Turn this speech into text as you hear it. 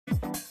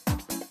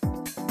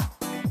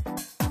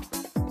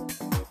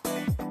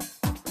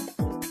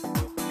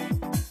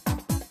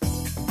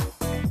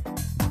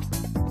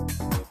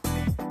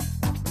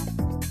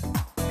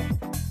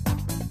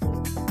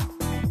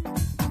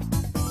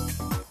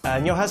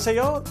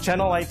안녕하세요,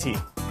 Channel IT.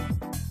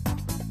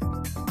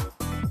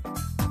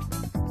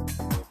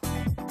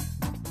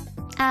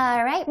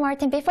 All right,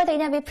 Martin, before the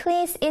interview,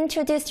 please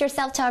introduce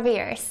yourself to our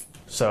viewers.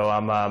 So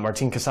I'm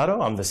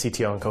Martin과의. I'm the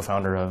CTO and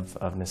co-founder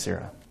of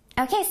Nicira.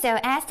 Okay, so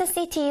as the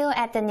CTO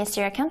at the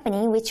Nicira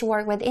company, which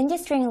work with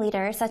industry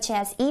leaders such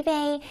as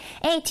eBay,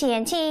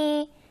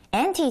 AT&T,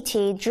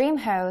 NTT,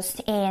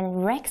 DreamHost,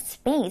 and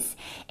Rackspace,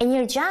 and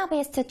your job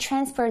is to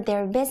transfer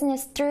their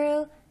business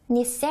through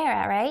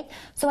Nicira, right?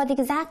 So what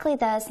exactly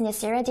does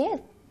Nicira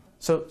do?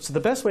 So the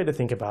best way to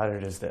think about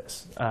it is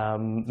this.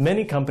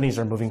 Many companies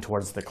are moving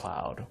towards the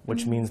cloud,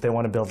 which means they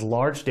want to build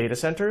large data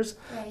centers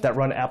that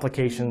run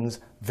applications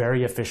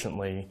very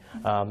efficiently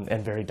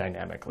and very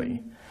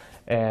dynamically.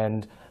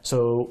 And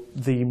so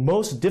the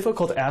most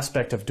difficult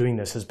aspect of doing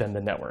this has been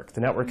the network. The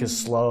network is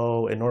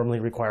slow. It normally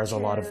requires a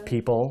lot of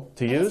people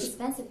to use. It's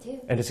expensive too.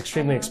 And it's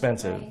extremely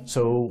expensive. Right.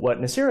 So what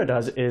Nicira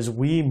does is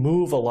we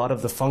move a lot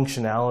of the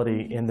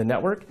functionality in the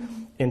network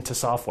into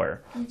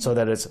software so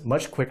that it's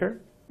much quicker,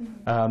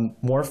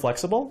 more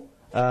flexible,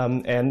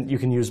 and you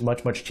can use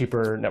much, much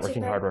cheaper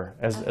networking hardware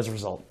as a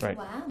result. Right.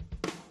 Wow.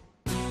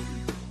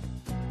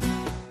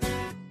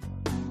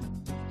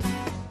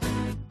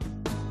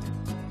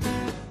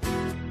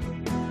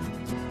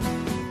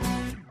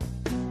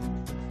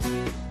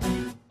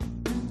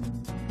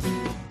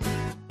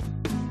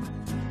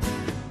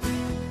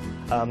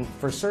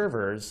 For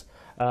servers,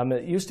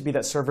 it used to be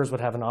that servers would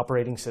have an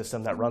operating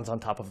system that runs on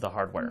top of the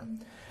hardware.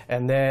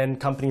 And then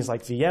companies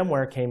like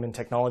VMware came and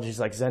technologies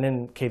like Xen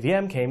and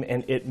KVM came,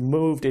 and it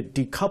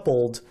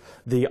decoupled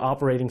the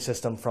operating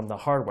system from the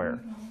hardware.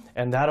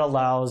 And that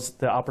allows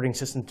the operating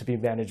system to be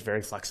managed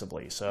very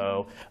flexibly.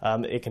 So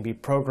it can be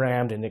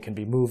programmed, and it can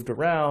be moved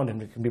around,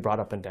 and it can be brought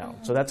up and down.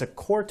 So that's a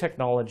core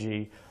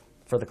technology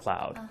for the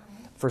cloud,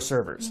 for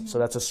servers. So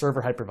that's a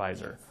server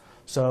hypervisor.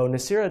 So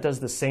Nicira does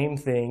the same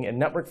thing, and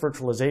network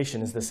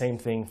virtualization is the same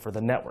thing for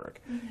the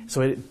network. So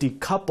it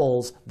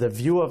decouples the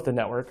view of the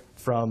network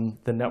from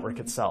the network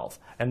itself.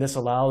 And this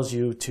allows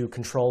you to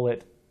control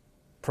it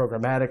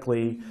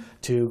programmatically,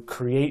 to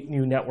create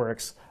new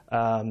networks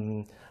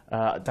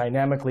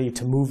dynamically,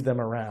 to move them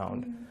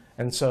around.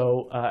 And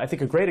so I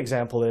think a great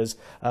example is,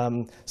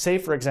 say,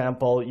 for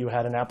example, you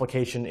had an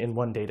application in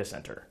one data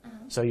center.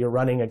 So you're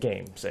running a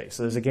game, say.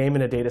 So there's a game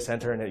in a data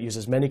center, and it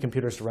uses many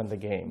computers to run the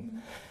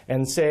game.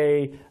 And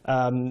say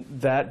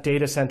that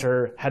data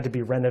center had to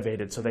be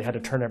renovated, so they had to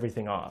turn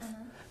everything off.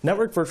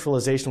 Network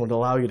virtualization would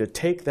allow you to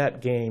take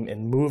that game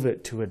and move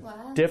it to a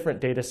different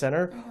data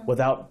center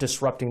without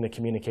disrupting the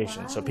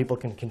communication, so people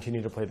can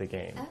continue to play the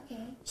game.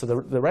 So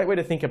the right way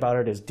to think about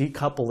it is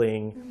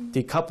decoupling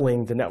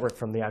the network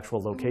from the actual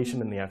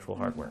location and the actual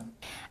hardware.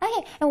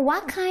 Okay, and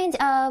what kind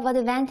of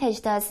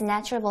advantage does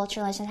natural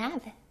virtualization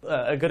have?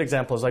 A good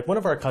example is like one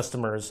of our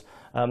customers,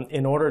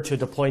 in order to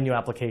deploy new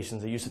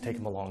applications, it used to take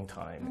them a long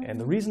time. And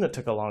the reason it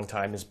took a long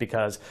time is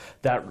because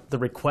the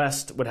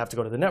request would have to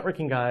go to the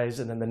networking guys,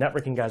 and then the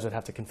networking guys would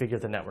have to configure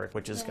the network,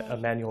 which is a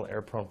manual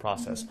error-prone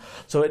process.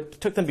 So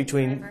it took them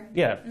between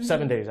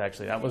 7 days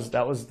actually.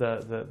 That was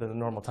the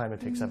normal time.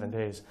 It takes 7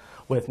 days.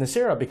 With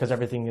Nicira, because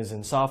everything is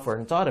in software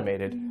and it's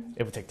automated,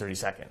 it would take 30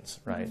 seconds,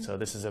 right? So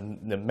this is a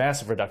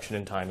massive reduction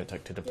in time it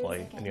took to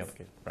deploy a new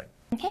application, right?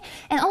 Okay,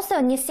 and also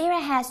Nicira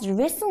has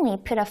recently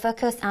put a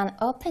focus on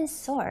open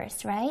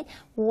source, right?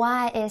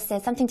 Why is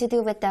it something to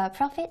do with the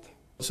profit?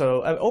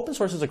 So open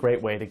source is a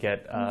great way to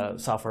get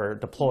software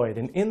deployed.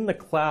 And in the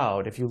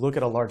cloud, if you look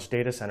at a large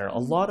data center, a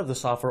lot of the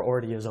software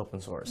already is open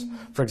source.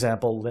 For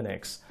example,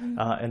 Linux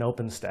and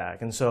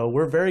OpenStack. And so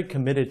we're very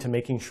committed to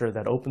making sure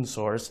that open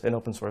source and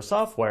open source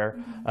software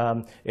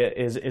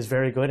is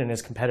very good and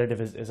as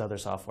competitive as other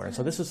software. And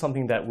so this is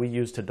something that we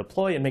use to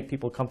deploy and make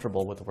people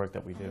comfortable with the work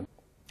that we do.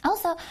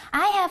 Also,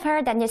 I have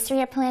heard that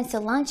Nicira plans to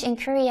launch in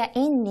Korea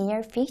in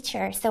near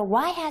future. So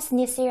why has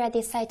Nicira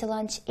decided to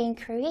launch in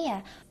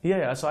Korea?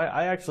 Yeah, so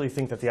I actually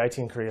think that the IT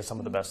in Korea is some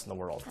of the best in the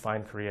world. I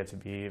find Korea to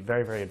be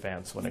very, very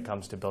advanced when it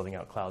comes to building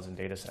out clouds and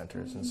data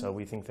centers. And so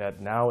we think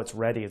that now it's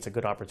ready. It's a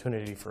good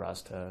opportunity for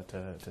us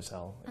to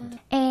sell.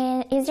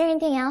 And is there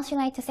anything else you'd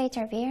like to say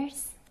to our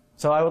viewers?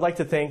 So I would like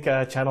to thank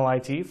Channel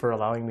IT for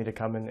allowing me to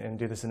come and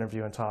do this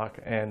interview and talk.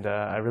 And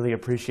I really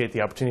appreciate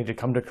the opportunity to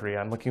come to Korea.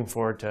 I'm looking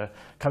forward to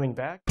coming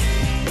back.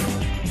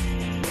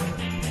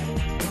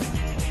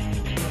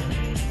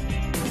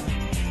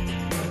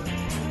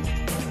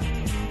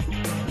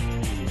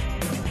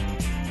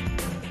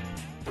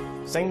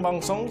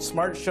 생방송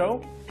Smart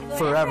Show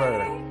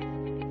forever.